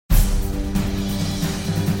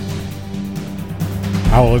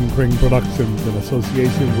Alan Kring Productions, in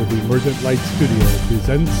association with the Emergent Light Studio,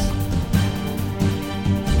 presents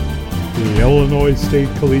the Illinois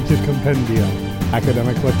State Collegiate Compendium,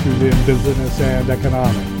 Academic Lectures in Business and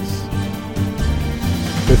Economics.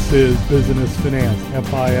 This is Business Finance,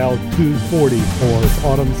 FIL 240 for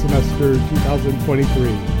autumn semester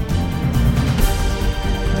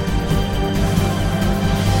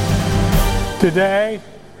 2023. Today,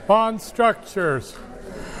 bond structures.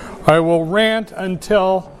 I will rant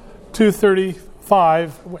until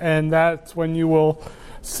 2:35, and that's when you will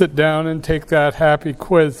sit down and take that happy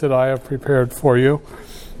quiz that I have prepared for you.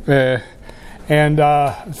 As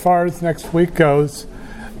far as next week goes,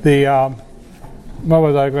 what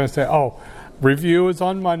was I going to say? Review is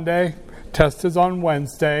on Monday, test is on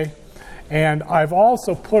Wednesday, and I've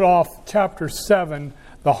also put off Chapter 7,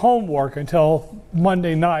 the homework, until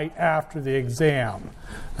Monday night after the exam.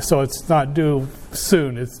 So it's not due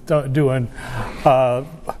soon. It's due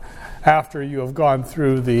after you have gone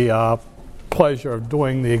through the pleasure of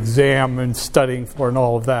doing the exam and studying for and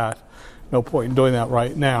all of that. No point in doing that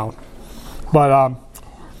right now. But and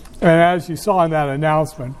as you saw in that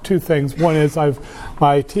announcement, two things. One is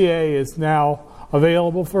my TA is now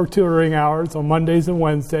available for tutoring hours on Mondays and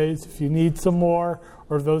Wednesdays. If you need some more,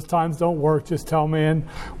 or if those times don't work, just tell me, and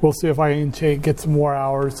we'll see if I can get some more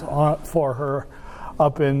hours for her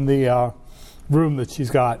up in the room that she's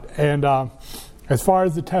got. And as far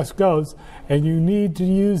as the test goes, and you need to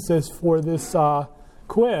use this for this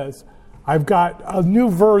quiz, I've got new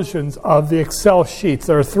versions of the Excel sheets.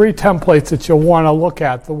 There are 3 templates that you'll want to look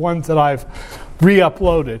at, the ones that I've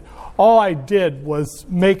re-uploaded. All I did was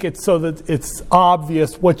make it so that it's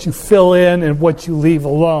obvious what you fill in and what you leave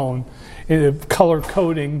alone, color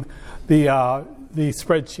coding the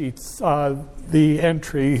spreadsheets, the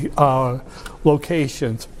entry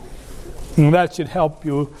locations. And that should help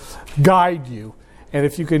you, guide you. And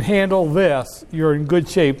if you can handle this, you're in good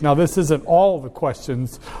shape. Now, this isn't all of the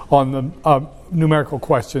questions on the numerical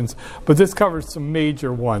questions, but this covers some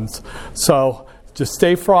major ones. So just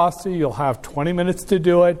stay frosty. You'll have 20 minutes to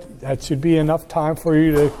do it. That should be enough time for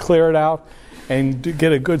you to clear it out and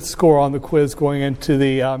get a good score on the quiz going into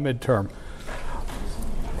the midterm.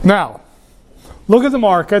 Now, look at the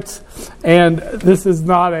markets, and this is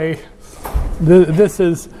not a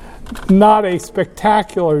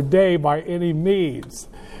spectacular day by any means.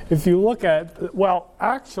 If you look at,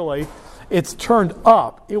 actually, it's turned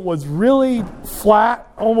up. It was really flat,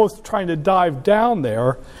 almost trying to dive down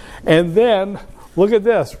there. And then, look at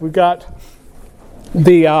this. We've got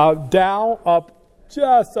the Dow up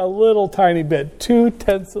just a little tiny bit,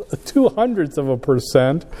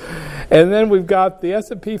 0.02%. And then we've got the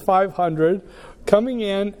S&P 500 coming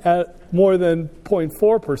in at more than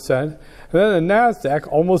 0.4%. And then the NASDAQ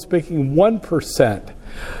almost making 1%.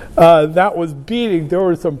 That was beating. There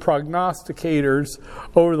were some prognosticators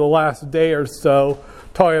over the last day or so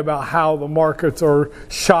talking about how the markets are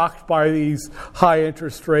shocked by these high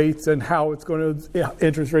interest rates and how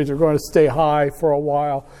interest rates are going to stay high for a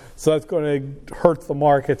while. So that's going to hurt the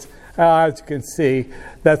markets. As you can see,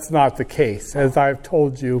 that's not the case. As I've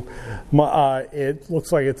told you, it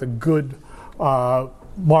looks like it's a good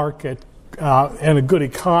market and a good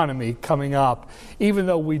economy coming up. Even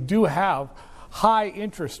though we do have high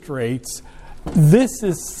interest rates, this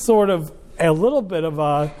is sort of a little bit of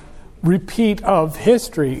a repeat of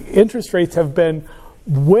history. Interest rates have been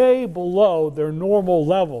way below their normal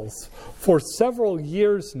levels for several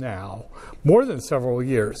years now, more than several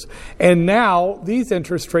years. And now, these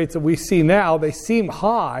interest rates that we see now, they seem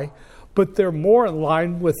high, but they're more in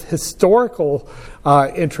line with historical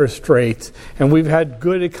interest rates. And we've had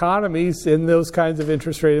good economies in those kinds of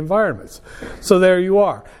interest rate environments. So there you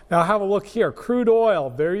are. Now have a look here. Crude oil,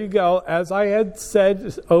 there you go. As I had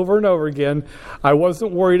said over and over again, I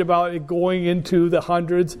wasn't worried about it going into the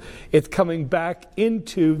hundreds. It's coming back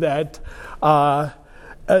into that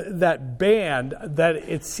band that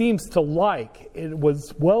it seems to like. It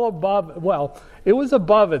was it was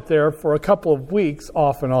above it there for a couple of weeks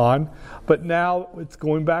off and on, but now it's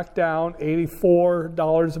going back down,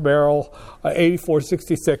 $84 a barrel,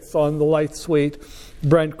 $84.66 on the light sweet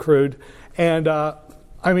Brent crude. And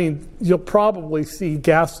you'll probably see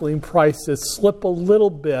gasoline prices slip a little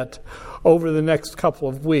bit over the next couple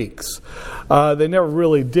of weeks. They never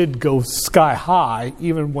really did go sky high,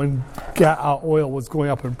 even when oil was going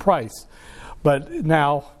up in price. But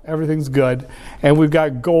now everything's good. And we've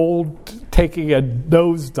got gold taking a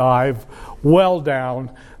nosedive well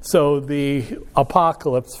down. So the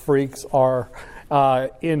apocalypse freaks are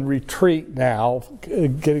in retreat now,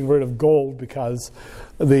 getting rid of gold because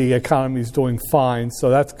the economy is doing fine. So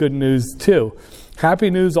that's good news too. Happy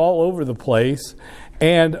news all over the place.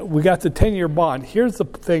 And we got the 10-year bond. Here's the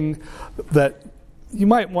thing that you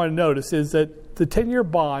might want to notice is that the 10-year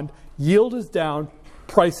bond yield is down,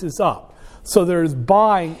 price is up. So there's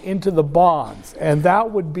buying into the bonds, and that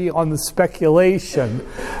would be on the speculation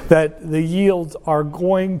that the yields are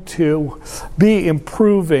going to be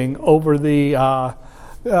improving over the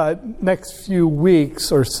next few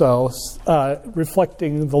weeks or so,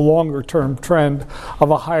 reflecting the longer-term trend of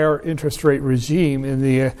a higher interest rate regime in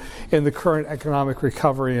the current economic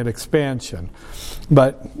recovery and expansion.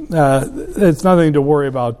 But it's nothing to worry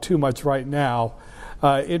about too much right now.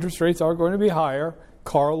 Interest rates are going to be higher.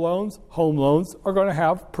 Car loans, home loans are going to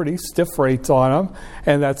have pretty stiff rates on them,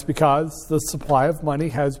 and that's because the supply of money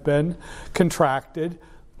has been contracted.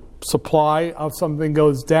 Supply of something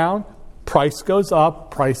goes down, price goes up.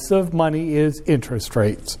 Price of money is interest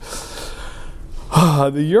rates.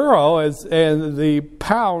 The euro and the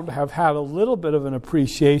pound have had a little bit of an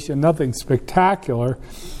appreciation, nothing spectacular,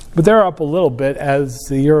 but they're up a little bit as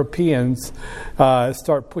the Europeans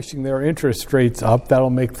start pushing their interest rates up. That'll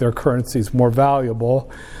make their currencies more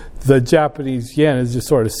valuable. The Japanese yen is just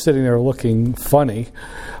sort of sitting there looking funny.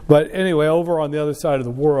 But anyway, over on the other side of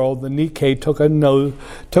the world, the Nikkei took a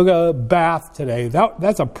bath today.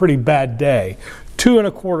 That's a pretty bad day.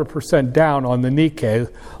 2.25% down on the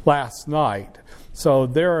Nikkei last night. So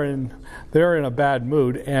they're in a bad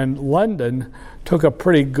mood. And London took a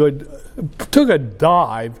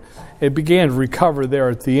dive. It began to recover there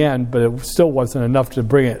at the end, but it still wasn't enough to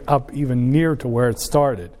bring it up even near to where it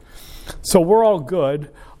started. So we're all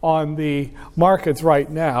good on the markets right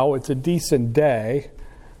now. It's a decent day.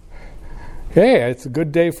 Hey, it's a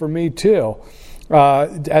good day for me too.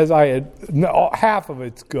 Half of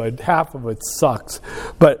it's good, half of it sucks.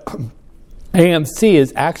 But AMC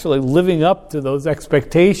is actually living up to those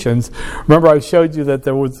expectations. Remember, I showed you that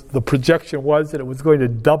the projection was that it was going to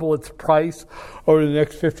double its price over the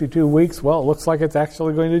next 52 weeks. Well, it looks like it's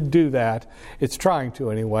actually going to do that. It's trying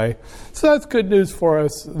to anyway. So that's good news for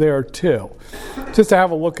us there too. Just to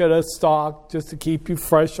have a look at a stock, just to keep you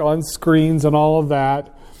fresh on screens and all of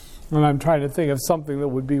that. And I'm trying to think of something that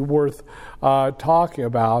would be worth talking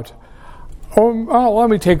about. Let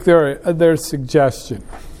me take their suggestion.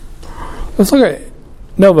 Let's look at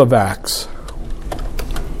Novavax.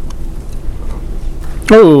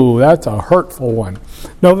 Oh, that's a hurtful one.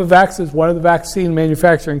 Novavax is one of the vaccine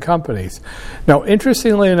manufacturing companies. Now,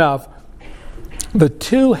 interestingly enough, the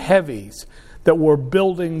two heavies that were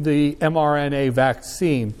building the mRNA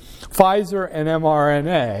vaccine, Pfizer and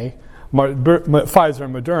Pfizer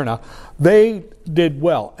and Moderna, they did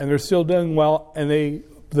well, and they're still doing well, and the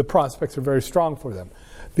prospects are very strong for them.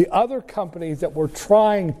 The other companies that were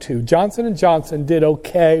trying to, Johnson & Johnson did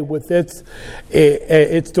okay with it's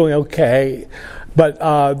doing okay, but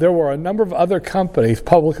there were a number of other companies,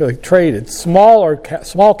 publicly traded, small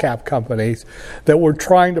cap companies that were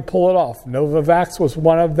trying to pull it off. Novavax was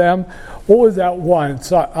one of them. What was that one?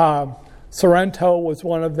 Sorrento was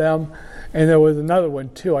one of them, and there was another one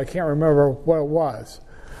too. I can't remember what it was.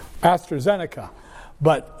 AstraZeneca.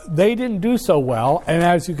 But they didn't do so well, and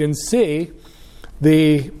as you can see,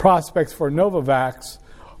 the prospects for Novavax,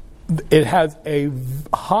 it has a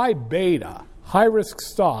high beta, high-risk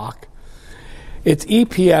stock. Its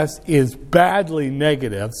EPS is badly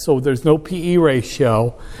negative, so there's no PE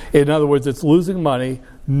ratio. In other words, it's losing money,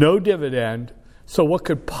 no dividend. So what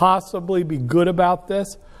could possibly be good about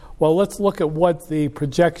this? Well, let's look at what the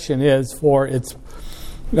projection is for its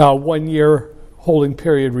 1-year holding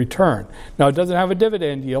period return. Now, it doesn't have a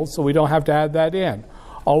dividend yield, so we don't have to add that in.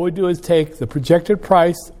 All we do is take the projected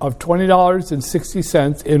price of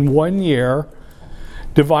 $20.60 in 1 year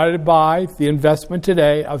divided by the investment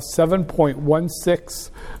today of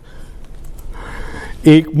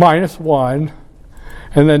 7.16 minus 1,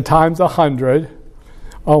 and then times 100.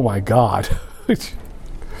 Oh my God.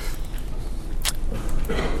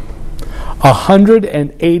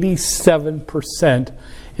 187%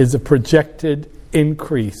 is the projected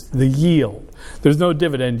increase, the yield. There's no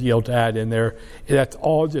dividend yield to add in there. That's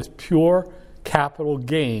all just pure capital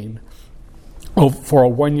gain for a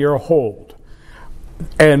 1-year hold.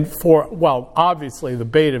 And obviously the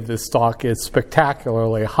beta of this stock is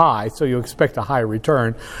spectacularly high, so you expect a high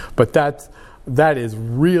return, but that is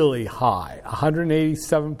really high,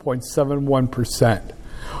 187.71%.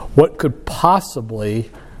 What could possibly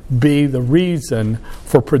be the reason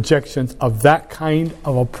for projections of that kind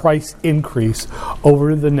of a price increase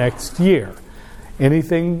over the next year?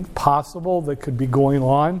 Anything possible that could be going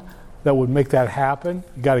on that would make that happen?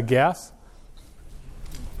 You got a guess?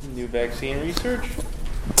 New vaccine research?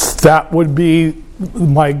 That would be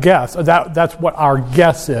my guess. That's what our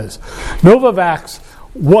guess is. Novavax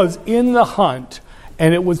was in the hunt,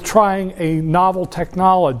 and it was trying a novel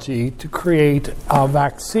technology to create a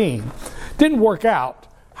vaccine. Didn't work out.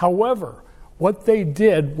 However, what they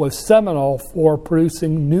did was seminal for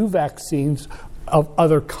producing new vaccines of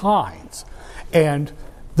other kinds. And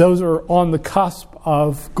those are on the cusp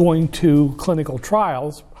of going to clinical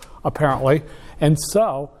trials, apparently. And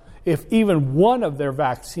so, if even one of their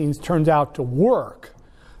vaccines turns out to work,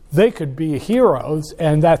 they could be heroes,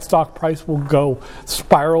 and that stock price will go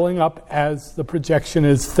spiraling up as the projection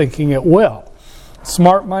is thinking it will.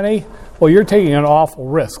 Smart money, well, you're taking an awful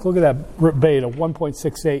risk. Look at that beta,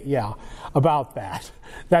 1.68, yeah, about that.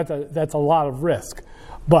 That's a lot of risk.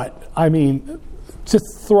 But, I mean,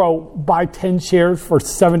 just buy 10 shares for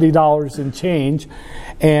 $70 and change,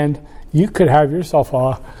 and you could have yourself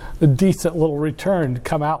a decent little return to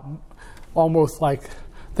come out almost like,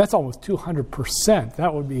 that's almost 200%.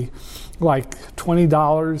 That would be like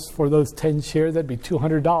 $20 for those 10 shares. That'd be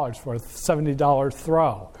 $200 for a $70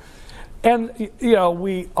 throw. And, you know,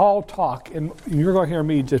 we all talk, and you're going to hear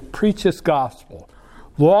me just preach this gospel.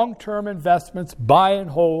 Long-term investments, buy and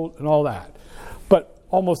hold, and all that. But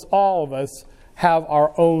almost all of us have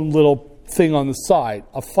our own little thing on the side,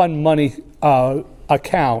 a fun money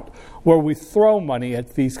account, where we throw money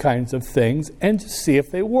at these kinds of things and just see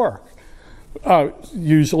if they work.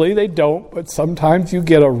 Usually they don't, but sometimes you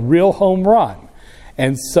get a real home run.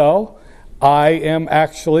 And so I am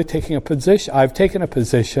actually taking a position. I've taken a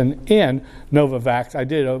position in Novavax. I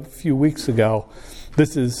did a few weeks ago.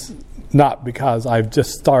 This is not because I'm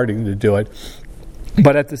just starting to do it.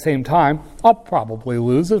 But at the same time, I'll probably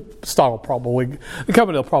lose. The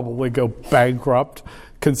company will probably go bankrupt,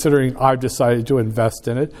 considering I've decided to invest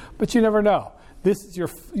in it. But you never know. This is your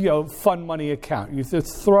fun money account. You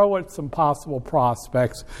just throw at some possible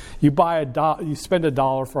prospects. You you spend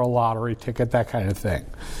 $1 for a lottery ticket, that kind of thing.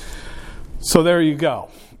 So there you go.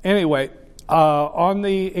 Anyway, on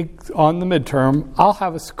the midterm, I'll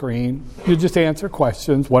have a screen. You just answer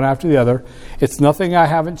questions one after the other. It's nothing I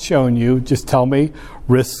haven't shown you. Just tell me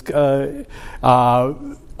risk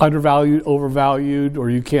undervalued, overvalued, or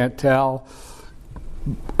you can't tell.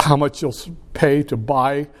 How much you'll pay to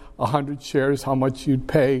buy 100 shares, how much you'd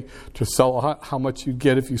pay to sell, how much you'd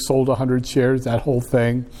get if you sold 100 shares, that whole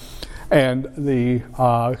thing, and the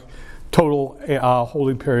total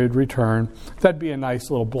holding period return. That'd be a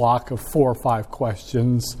nice little block of 4 or 5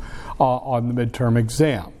 questions on the midterm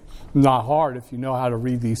exam. Not hard if you know how to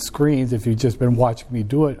read these screens, if you've just been watching me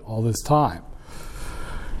do it all this time.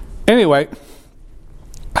 Anyway,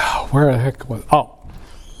 where the heck was... Oh,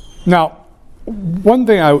 now, one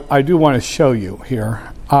thing I do want to show you here.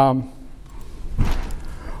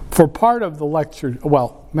 For part of the lecture,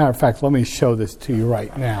 well, matter of fact, let me show this to you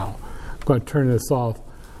right now. I'm going to turn this off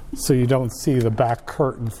so you don't see the back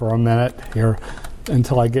curtain for a minute here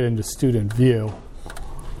until I get into student view.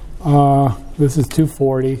 This is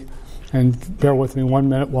 240, and bear with me 1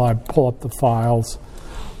 minute while I pull up the files.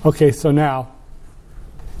 Okay, so now,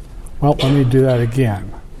 well, let me do that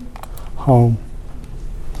again. Home,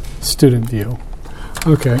 student view.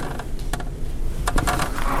 Okay.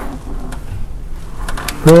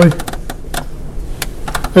 Really?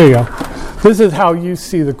 There you go. This is how you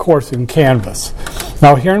see the course in Canvas.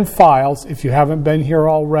 Now here in Files, if you haven't been here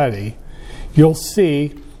already, you'll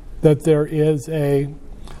see that there is a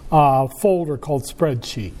folder called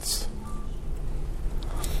Spreadsheets.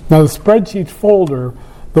 Now the Spreadsheets folder,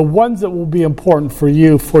 the ones that will be important for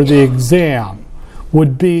you for the exam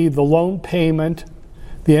would be the loan payment,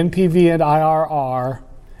 the NPV and IRR,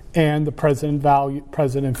 and the present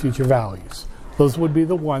and future values. Those would be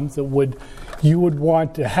the ones that you would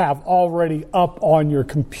want to have already up on your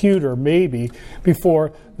computer, maybe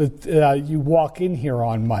before you walk in here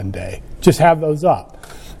on Monday. Just have those up.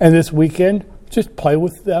 And this weekend, just play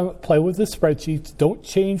with them, play with the spreadsheets. Don't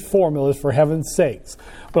change formulas, for heaven's sakes.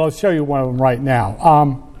 But I'll show you one of them right now.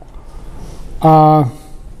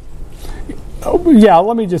 Yeah,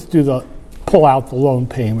 let me just pull out the loan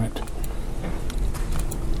payment.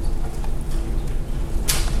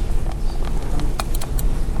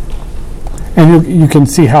 And you can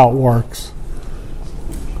see how it works.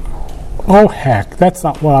 Oh, heck, that's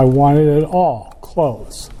not what I wanted at all.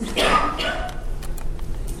 Close.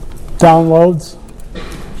 Downloads.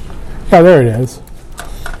 Yeah, there it is.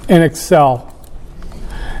 In Excel.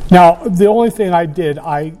 Now, the only thing I did,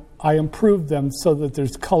 I improved them so that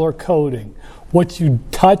there's color coding. What you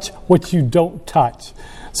touch, what you don't touch.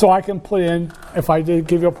 So I can put in, if I did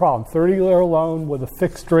give you a problem, 30-year loan with a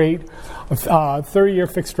fixed rate, 30-year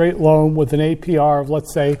fixed rate loan with an APR of,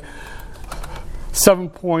 let's say,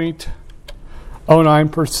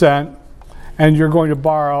 7.09%, and you're going to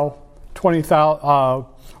borrow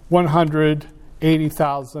 $100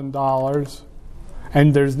 $80,000,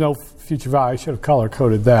 and there's no future value. I should have color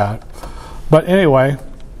coded that. But anyway,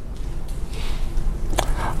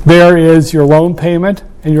 there is your loan payment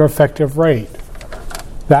and your effective rate.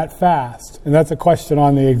 That fast. And that's a question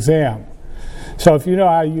on the exam. So if you know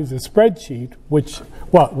how to use a spreadsheet, which,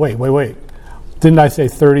 well, wait. Didn't I say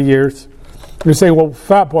 30 years? You're saying, well,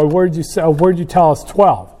 fat boy, where'd you tell us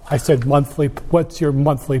 12? I said monthly. What's your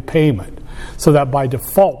monthly payment? So that by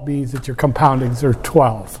default means that your compoundings are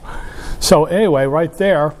 12. So anyway, right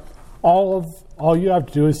there, all you have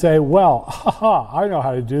to do is say, well, I know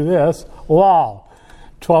how to do this. Lol.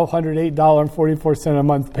 $1,208.44 a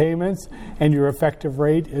month payments, and your effective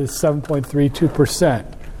rate is 7.32%.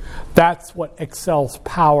 That's what Excel's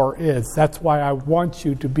power is. That's why I want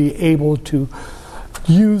you to be able to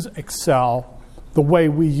use Excel the way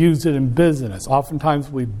we use it in business.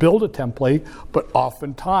 Oftentimes we build a template, but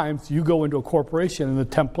oftentimes you go into a corporation and the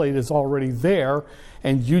template is already there,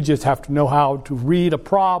 and you just have to know how to read a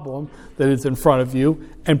problem that is in front of you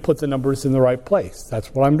and put the numbers in the right place.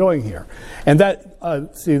 That's what I'm doing here. And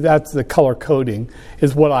that, see, that's the color coding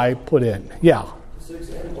is what I put in. Yeah? Is the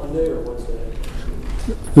exam Monday or Wednesday?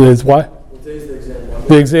 Is what? What day is the exam? Monday?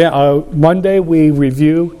 The exam, Monday we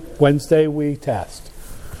review, Wednesday we test.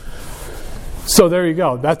 So there you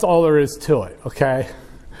go. That's all there is to it, okay?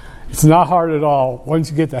 It's not hard at all once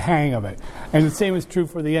you get the hang of it. And the same is true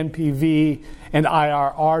for the NPV and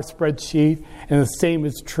IRR spreadsheet, and the same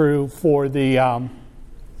is true for the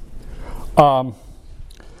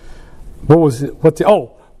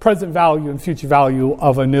present value and future value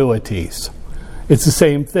of annuities. It's the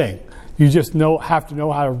same thing. You just have to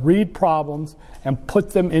know how to read problems and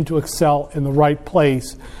put them into Excel in the right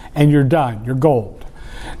place, and you're done. You're gold.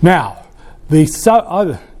 Now, don't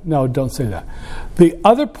say that. The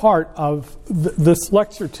other part of this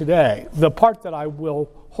lecture today, the part that I will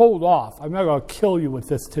hold off, I'm not going to kill you with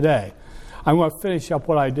this today. I'm going to finish up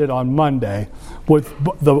what I did on Monday with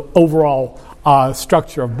the overall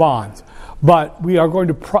structure of bonds. But we are going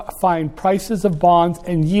to find prices of bonds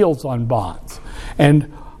and yields on bonds.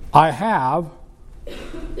 And I have,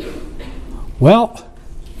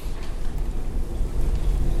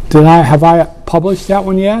 have I published that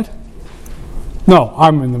one yet? No,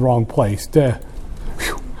 I'm in the wrong place.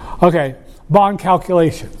 Okay, bond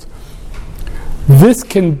calculations. This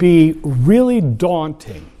can be really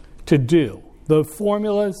daunting to do. The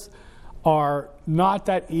formulas are not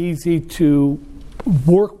that easy to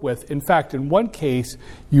work with. In fact, in one case,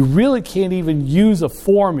 you really can't even use a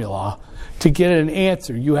formula to get an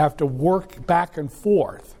answer. You have to work back and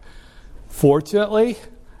forth. Fortunately,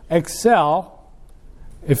 Excel,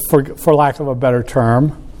 for lack of a better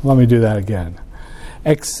term, let me do that again.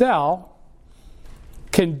 Excel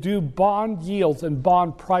can do bond yields and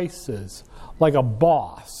bond prices like a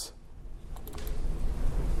boss.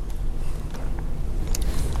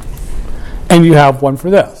 And you have one for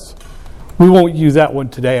this. We won't use that one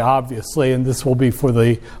today, obviously, and this will be for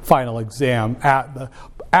the final exam.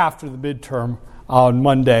 After the midterm on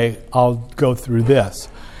Monday, I'll go through this.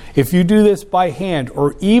 If you do this by hand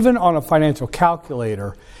or even on a financial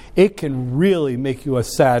calculator, it can really make you a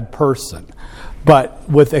sad person. But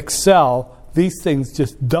with Excel, these things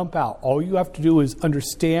just dump out. All you have to do is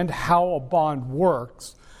understand how a bond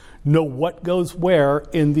works, know what goes where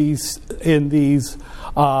in these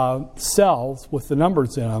cells with the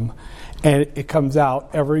numbers in them, and it comes out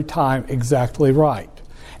every time exactly right.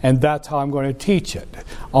 And that's how I'm going to teach it.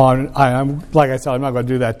 Like I said, I'm not going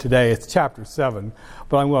to do that today. It's Chapter 7.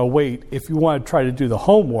 But I'm going to wait. If you want to try to do the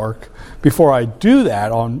homework before I do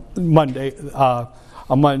that on Monday, the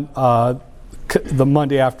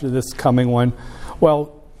Monday after this coming one,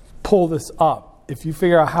 well, pull this up. If you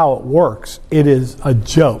figure out how it works, it is a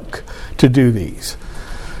joke to do these.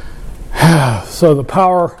 So the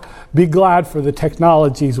power, be glad for the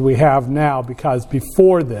technologies we have now, because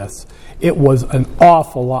before this, it was an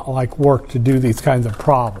awful lot like work to do these kinds of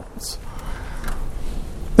problems.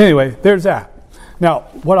 Anyway, there's that. Now,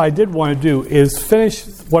 what I did want to do is finish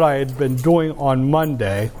what I had been doing on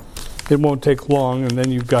Monday. It won't take long, and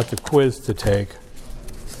then you've got the quiz to take.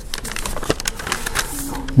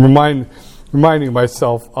 Reminding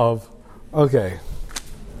myself of, okay.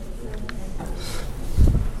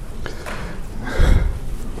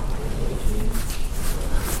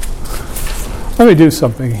 Let me do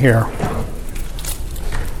something here.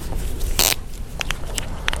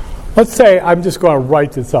 Let's say I'm just going to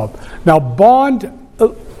write this up. Now, bond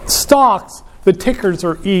stocks, the tickers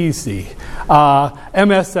are easy.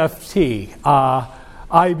 MSFT,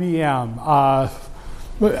 IBM,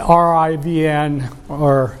 RIVN,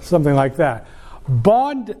 or something like that.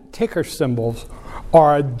 Bond ticker symbols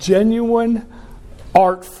are a genuine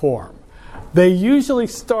art form. They usually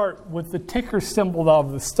start with the ticker symbol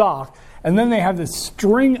of the stock, and then they have this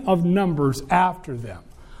string of numbers after them,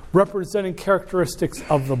 representing characteristics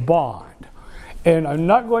of the bond. And I'm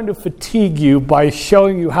not going to fatigue you by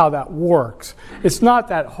showing you how that works. It's not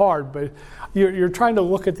that hard, but you're trying to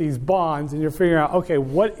look at these bonds, and you're figuring out, okay,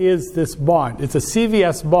 what is this bond? It's a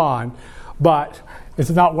CVS bond, but it's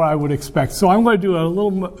not what I would expect. So I'm going to do it a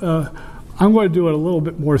little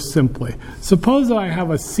bit more simply. Suppose I have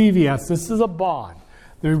a CVS. This is a bond.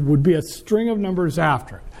 There would be a string of numbers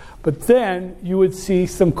after it. But then you would see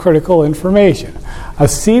some critical information. A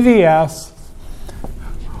CVS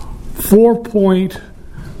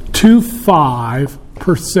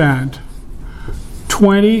 4.25%,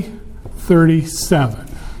 2037. And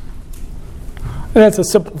that's a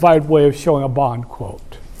simplified way of showing a bond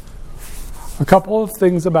quote. A couple of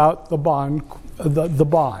things about the bond, the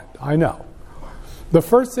bond, I know. The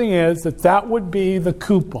first thing is that would be the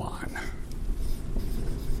coupon.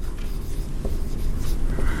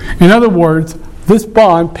 In other words, this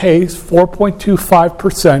bond pays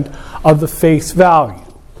 4.25% of the face value.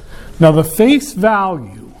 Now, the face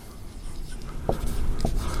value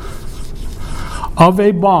of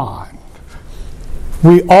a bond,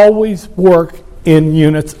 we always work in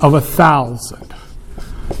units of 1,000.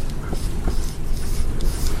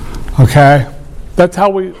 Okay? That's how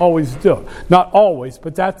we always do it. Not always,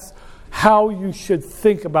 but that's how you should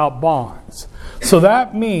think about bonds. So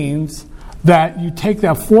that means that you take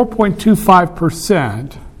that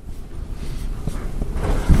 4.25%,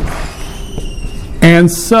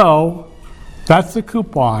 and so that's the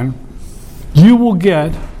coupon. You will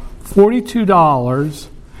get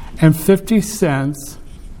 $42.50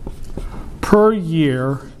 per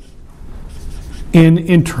year in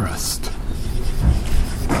interest.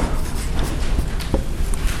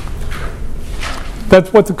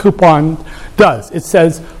 That's what the coupon does. It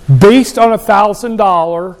says, based on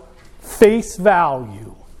 $1,000 face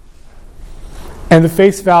value, and the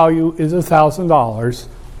face value is $1,000,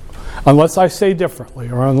 unless I say differently,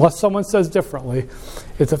 or unless someone says differently,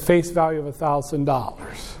 it's a face value of $1,000.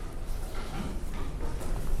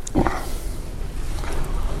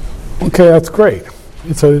 Okay, that's great.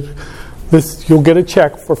 You'll get a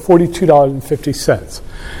check for $42.50.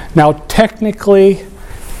 Now, technically,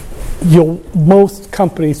 most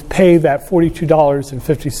companies pay that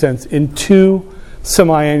 $42.50 in 2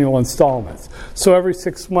 semi-annual installments. So every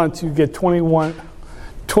 6 months you get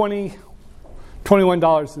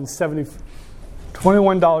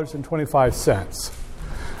 $21.25.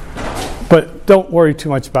 But don't worry too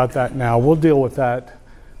much about that now. We'll deal with that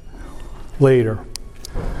later.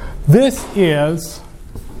 This is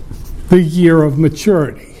the year of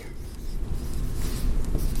maturity.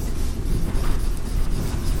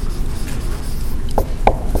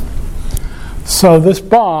 So this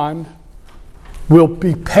bond will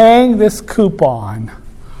be paying this coupon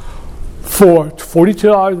for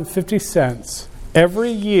 $42.50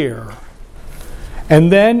 every year.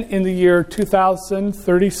 And then in the year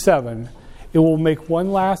 2037, it will make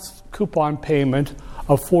one last coupon payment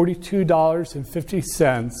of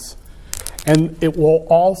 $42.50. And it will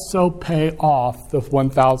also pay off the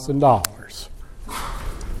 $1,000.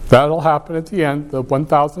 That'll happen at the end. The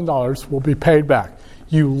 $1,000 will be paid back.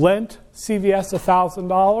 You lent CVS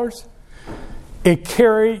 $1,000. You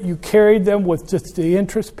carried them with just the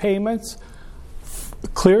interest payments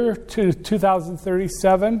clear to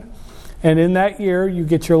 2037, and in that year you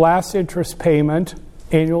get your last interest payment,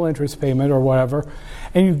 annual interest payment or whatever,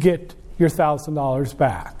 and you get your $1,000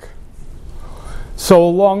 back. So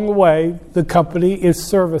along the way, the company is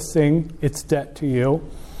servicing its debt to you,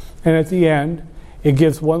 and at the end, it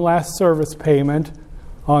gives one last service payment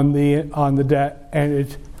on the debt, and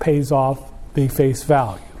it pays off the face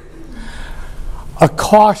value. A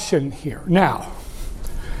caution here. Now,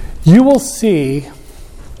 you will see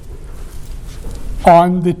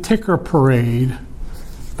on the ticker parade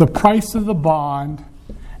the price of the bond,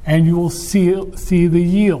 and you will see the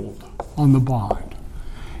yield on the bond.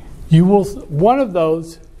 One of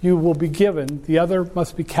those you will be given, the other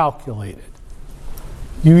must be calculated.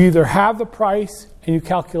 You either have the price and you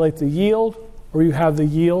calculate the yield, or you have the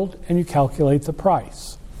yield and you calculate the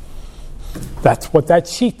price. That's what that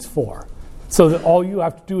sheet's for. So that all you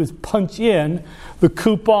have to do is punch in the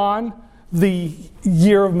coupon, the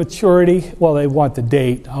year of maturity. Well, they want the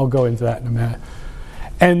date. I'll go into that in a minute.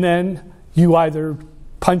 And then you either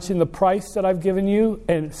punch in the price that I've given you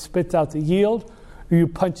and it spits out the yield, or you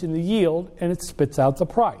punch in the yield and it spits out the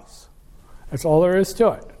price. That's all there is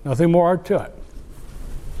to it. Nothing more to it.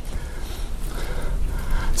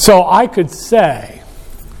 So I could say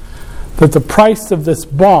that the price of this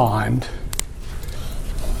bond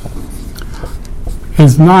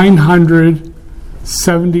is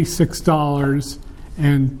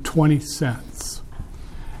 $976.20.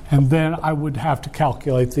 And then I would have to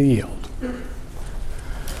calculate the yield.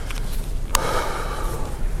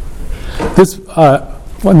 This, well,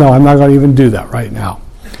 no, I'm not going to even do that right now.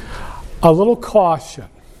 A little caution.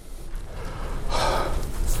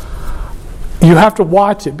 You have to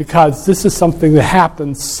watch it because this is something that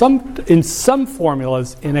happens in some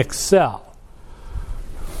formulas in Excel.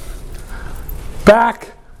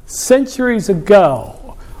 Back centuries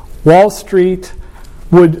ago, Wall Street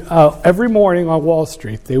would, every morning on Wall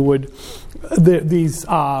Street, they would, these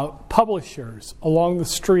publishers along the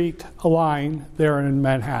street, a line there in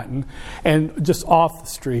Manhattan, and just off the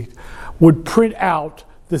street, would print out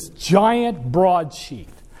this giant broadsheet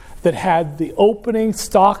that had the opening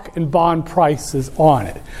stock and bond prices on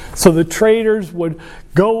it. So the traders would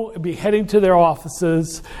be heading to their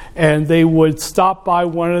offices, and they would stop by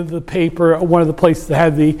one of the places that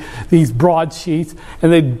had these broadsheets,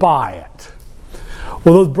 and they'd buy it.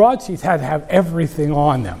 Well, those broadsheets had to have everything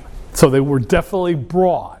on them, so they were definitely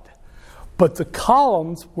broad. But the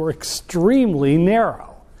columns were extremely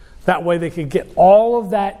narrow. That way they could get all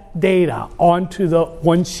of that data onto the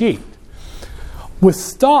one sheet. With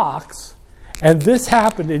stocks, and this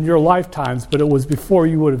happened in your lifetimes, but it was before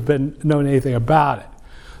you would have known anything about it.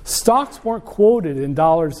 Stocks weren't quoted in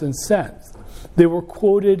dollars and cents. They were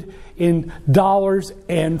quoted in dollars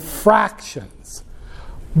and fractions.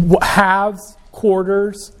 Halves,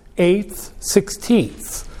 quarters, eighths,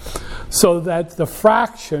 sixteenths. So that the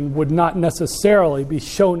fraction would not necessarily be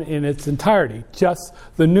shown in its entirety. Just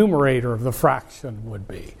the numerator of the fraction would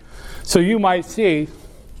be. So you might see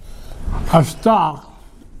a stock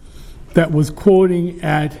that was quoting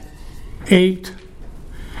at 8,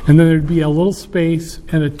 and then thered be a little space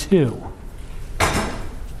and a 2.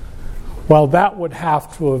 Well, that would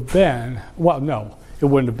have to have been, well, no, it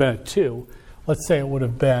wouldn't have been a 2. Let's say it would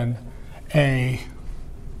have been a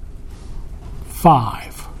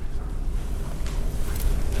 5.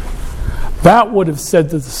 That would have said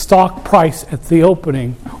that the stock price at the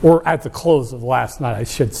opening, or at the close of last night, I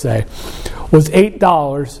should say, was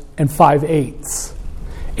 $8.05.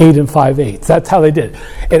 8 5/8. That's how they did it.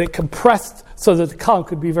 And it compressed so that the column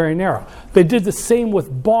could be very narrow. They did the same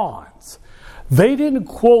with bonds. They didn't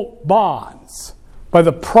quote bonds by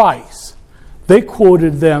the price. They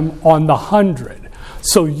quoted them on the 100.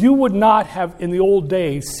 So you would not have, in the old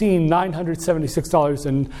days, seen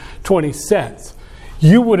 $976.20.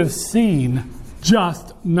 You would have seen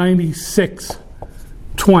just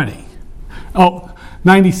 96.20. Oh,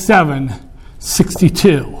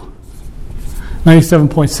 97.62.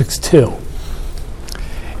 97.62.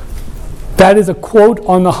 That is a quote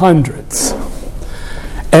on the hundreds.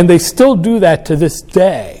 And they still do that to this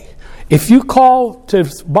day. If you call to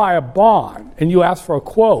buy a bond and you ask for a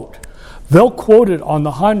quote, they'll quote it on the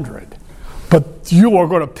 100, but you are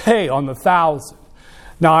going to pay on the 1,000.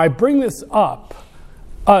 Now, I bring this up,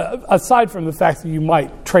 aside from the fact that you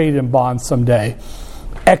might trade in bonds someday.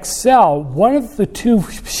 Excel, one of the two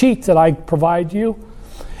sheets that I provide you,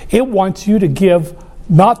 it wants you to give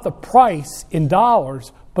not the price in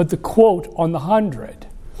dollars, but the quote on the 100.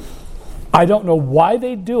 I don't know why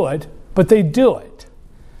they do it, but they do it.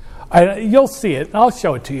 You'll see it. I'll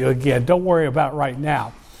show it to you again. Don't worry about it right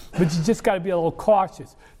now. But you just got to be a little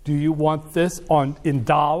cautious. Do you want this in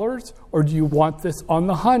dollars, or do you want this on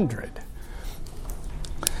the 100?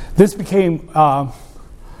 This became, a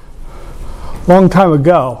long time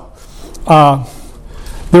ago,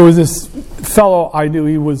 there was this fellow I knew.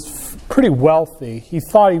 He was pretty wealthy. He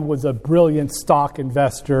thought he was a brilliant stock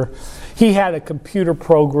investor. He had a computer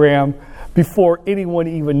program before anyone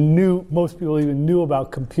even knew, most people even knew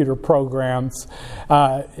about computer programs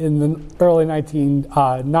in the early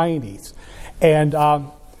 1990s. And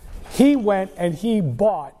he went and he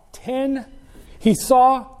bought 10, he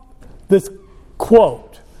saw this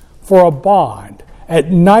quote for a bond at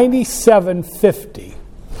 $97.50.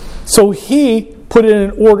 So he put in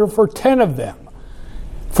an order for 10 of them.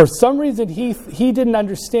 For some reason, he didn't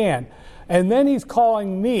understand. And then he's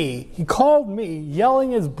calling me. He called me,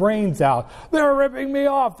 yelling his brains out. They're ripping me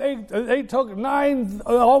off. They took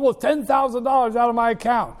almost $10,000 out of my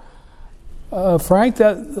account. Frank,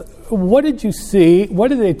 what did you see? What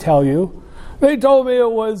did they tell you? They told me it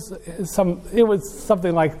was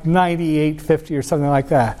something like $98.50 or something like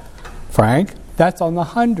that. Frank, that's on the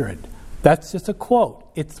 100. That's just a quote.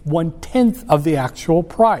 It's 1/10 of the actual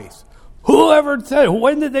price. Whoever said,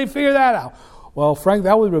 when did they figure that out? Well, Frank,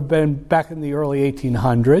 that would have been back in the early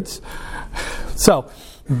 1800s. So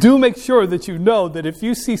do make sure that you know that if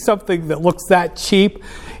you see something that looks that cheap,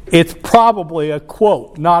 it's probably a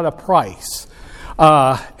quote, not a price.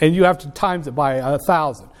 and you have to times it by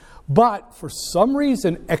 1,000. But for some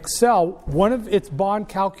reason, Excel, one of its bond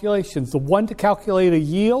calculations, the one to calculate a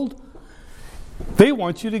yield, they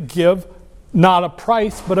want you to give not a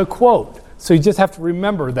price but a quote. So you just have to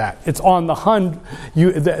remember that. It's on the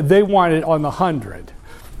 100. They want it on the 100.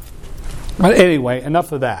 But anyway,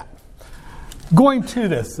 enough of that. Going to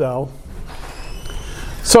this, though.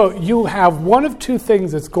 So you have one of two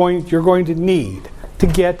things you're going to need to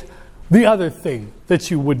get the other thing that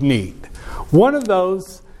you would need. One of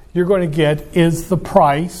those you're going to get is the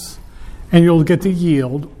price, and you'll get the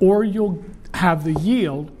yield, or you'll have the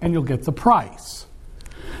yield and you'll get the price.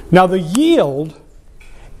 Now the yield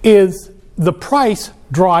is the price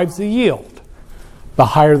drives the yield. The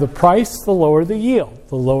higher the price, the lower the yield.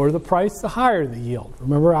 The lower the price, the higher the yield.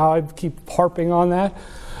 Remember how I keep harping on that?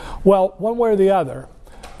 Well, one way or the other,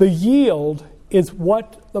 the yield is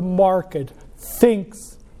what the market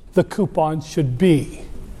thinks the coupon should be.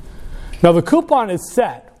 Now the coupon is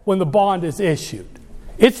set when the bond is issued.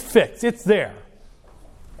 It's fixed, it's there.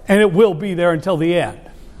 And it will be there until the end.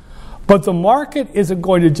 But the market isn't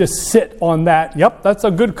going to just sit on that, yep, that's a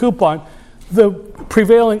good coupon. The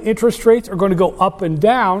prevailing interest rates are going to go up and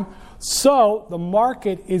down, so the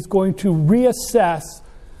market is going to reassess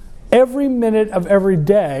every minute of every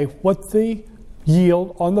day what the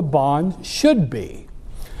yield on the bond should be.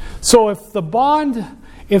 So if the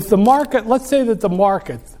market, let's say that the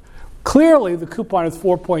market, clearly the coupon is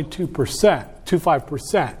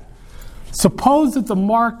 4.25%. Suppose that the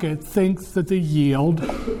market thinks that the yield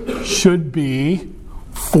should be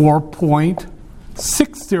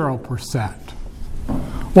 4.60%.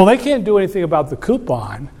 Well, they can't do anything about the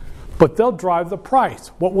coupon, but they'll drive the price.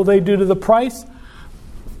 What will they do to the price?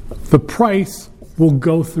 The price will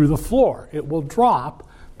go through the floor. It will drop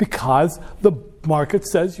because the market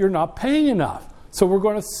says you're not paying enough. So we're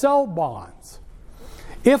going to sell bonds.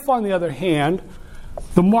 If, on the other hand,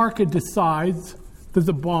 the market decides that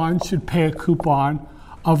the bond should pay a coupon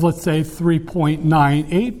of, let's say,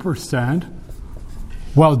 3.98%,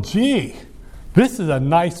 well, gee, this is a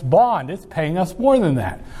nice bond. It's paying us more than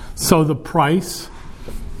that. So the price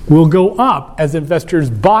will go up as investors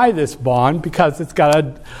buy this bond because it's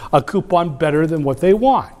got a coupon better than what they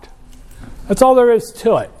want. That's all there is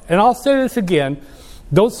to it. And I'll say this again.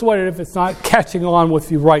 Don't sweat it if it's not catching on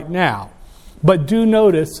with you right now. But do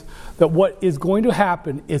notice that what is going to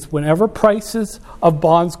happen is whenever prices of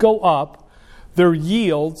bonds go up, their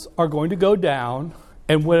yields are going to go down,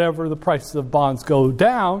 and whenever the prices of bonds go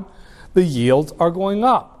down, the yields are going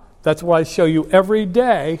up. That's what I show you every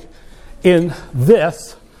day in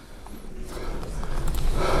this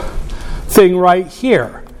thing right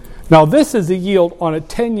here. Now this is a yield on a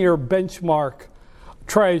 10-year benchmark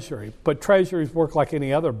treasury, but treasuries work like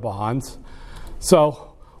any other bonds.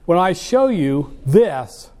 So when I show you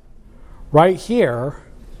this right here,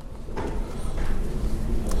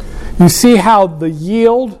 you see how the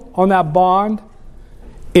yield on that bond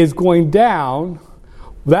is going down.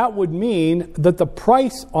 That would mean that the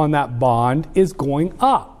price on that bond is going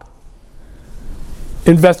up.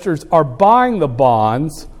 Investors are buying the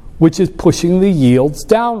bonds, which is pushing the yields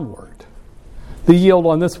downward. The yield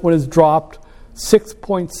on this one has dropped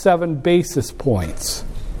 6.7 basis points.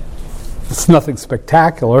 It's nothing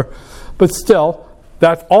spectacular, but still,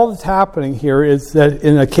 that's all that's happening here is that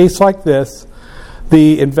in a case like this,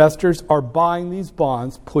 the investors are buying these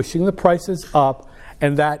bonds, pushing the prices up,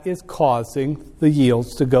 and that is causing the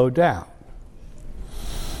yields to go down.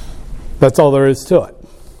 That's all there is to it.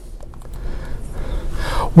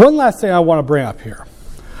 One last thing I want to bring up here.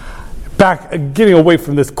 Getting away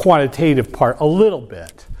from this quantitative part a little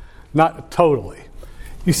bit, not totally.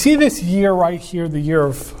 You see this year right here, the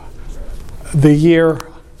year.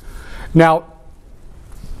 Now,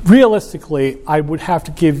 realistically, I would have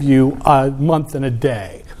to give you a month and a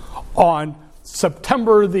day. On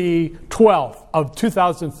September the 12th of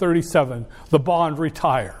 2037, the bond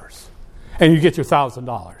retires, and you get your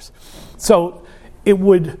 $1,000. So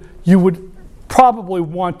you would probably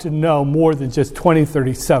want to know more than just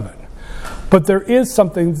 2037. But there is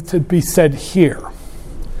something to be said here.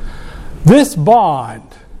 This bond,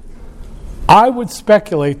 I would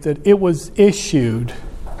speculate that it was issued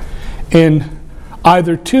in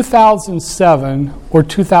either 2007 or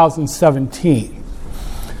 2017.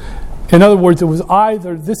 In other words,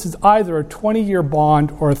 this is either a 20-year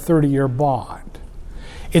bond or a 30-year bond.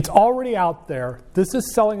 It's already out there. This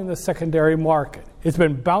is selling in the secondary market. It's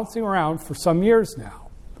been bouncing around for some years now.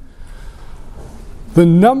 The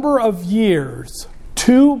number of years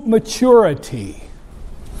to maturity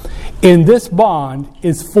in this bond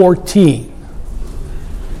is 14.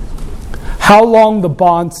 How long the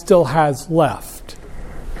bond still has left?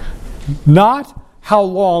 not how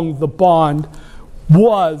long the bond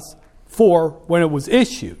was for when it was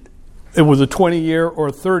issued. It was a 20-year or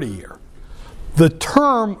a 30-year. The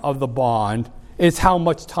term of the bond is how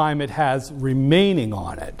much time it has remaining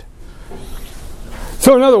on it.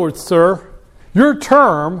 So in other words, sir, your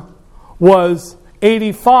term was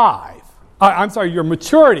 85. Your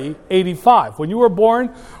maturity, 85. When you were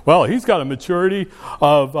born, well, he's got a maturity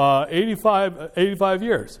of 85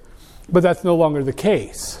 years. But that's no longer the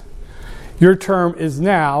case. Your term is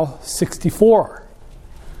now 64.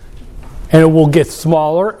 And it will get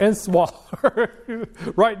smaller and smaller.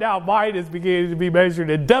 Right now, mine is beginning to be measured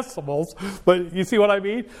in decimals. But you see what I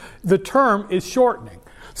mean? The term is shortening.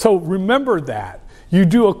 So remember that. You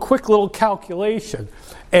do a quick little calculation.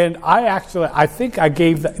 And I think I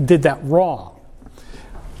did that wrong.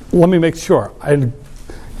 Let me make sure. And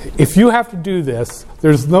if you have to do this,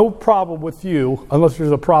 there's no problem with you unless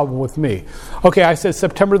there's a problem with me. Okay, I said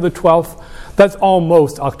September the 12th. That's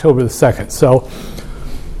almost October the 2nd. So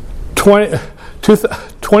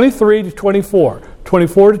 23 to 24,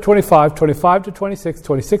 24 to 25, 25 to 26,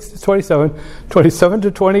 26 to 27, 27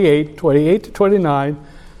 to 28, 28 to 29,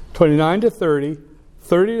 29 to 30,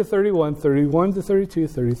 30 to 31, 31 to 32,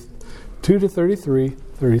 32 to 33,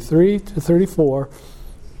 33 to 34,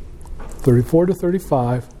 34 to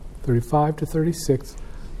 35, 35 to 36,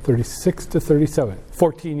 36 to 37.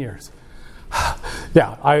 14 years.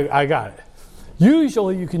 Yeah, I got it.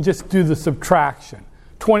 Usually you can just do the subtraction.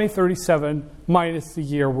 2037 minus the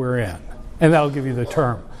year we're in. And that'll give you the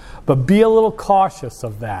term. But be a little cautious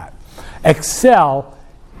of that. Excel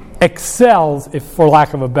excels, if for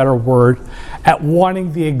lack of a better word, at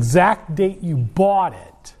wanting the exact date you bought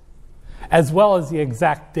it, as well as the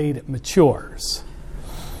exact date it matures.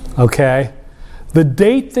 Okay? The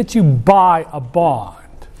date that you buy a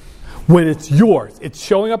bond, when it's yours, it's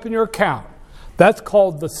showing up in your account, that's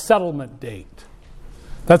called the settlement date.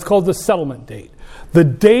 That's called the settlement date. The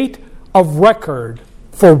date of record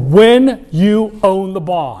for when you own the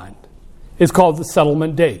bond is called the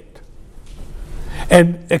settlement date.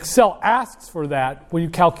 And Excel asks for that when you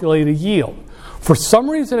calculate a yield. For some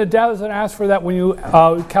reason, it doesn't ask for that when you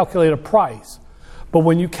calculate a price. But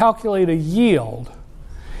when you calculate a yield,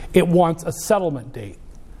 it wants a settlement date,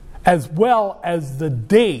 as well as the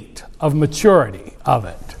date of maturity of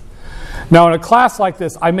it. Now, in a class like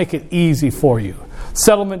this, I make it easy for you.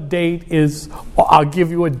 Settlement date is, I'll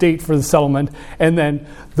give you a date for the settlement, and then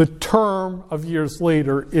the term of years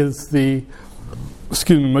later is the,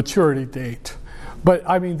 maturity date. But,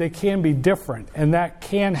 I mean, they can be different, and that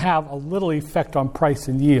can have a little effect on price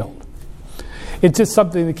and yield. It's just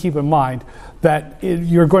something to keep in mind that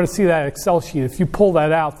you're going to see that Excel sheet. If you pull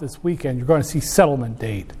that out this weekend, you're going to see settlement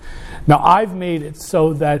date. Now, I've made it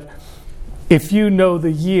so that if you know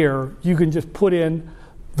the year, you can just put in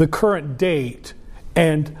the current date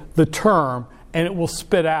and the term, and it will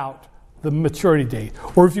spit out the maturity date.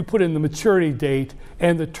 Or if you put in the maturity date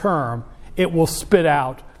and the term, it will spit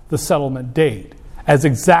out the settlement date as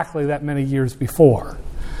exactly that many years before.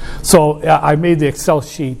 So I made the Excel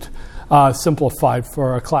sheet simplified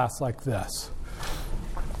for a class like this.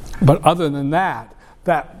 But other than that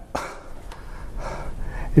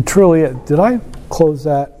it truly is. Did I close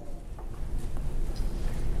that?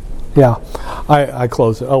 Yeah, I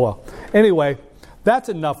closed it. Oh well. Anyway, that's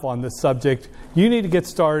enough on this subject. You need to get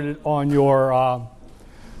started on your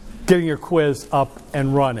getting your quiz up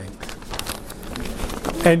and running.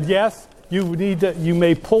 And yes, you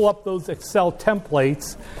may pull up those Excel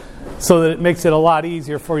templates so that it makes it a lot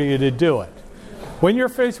easier for you to do it. When you're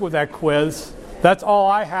finished with that quiz, that's all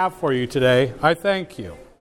I have for you today. I thank you.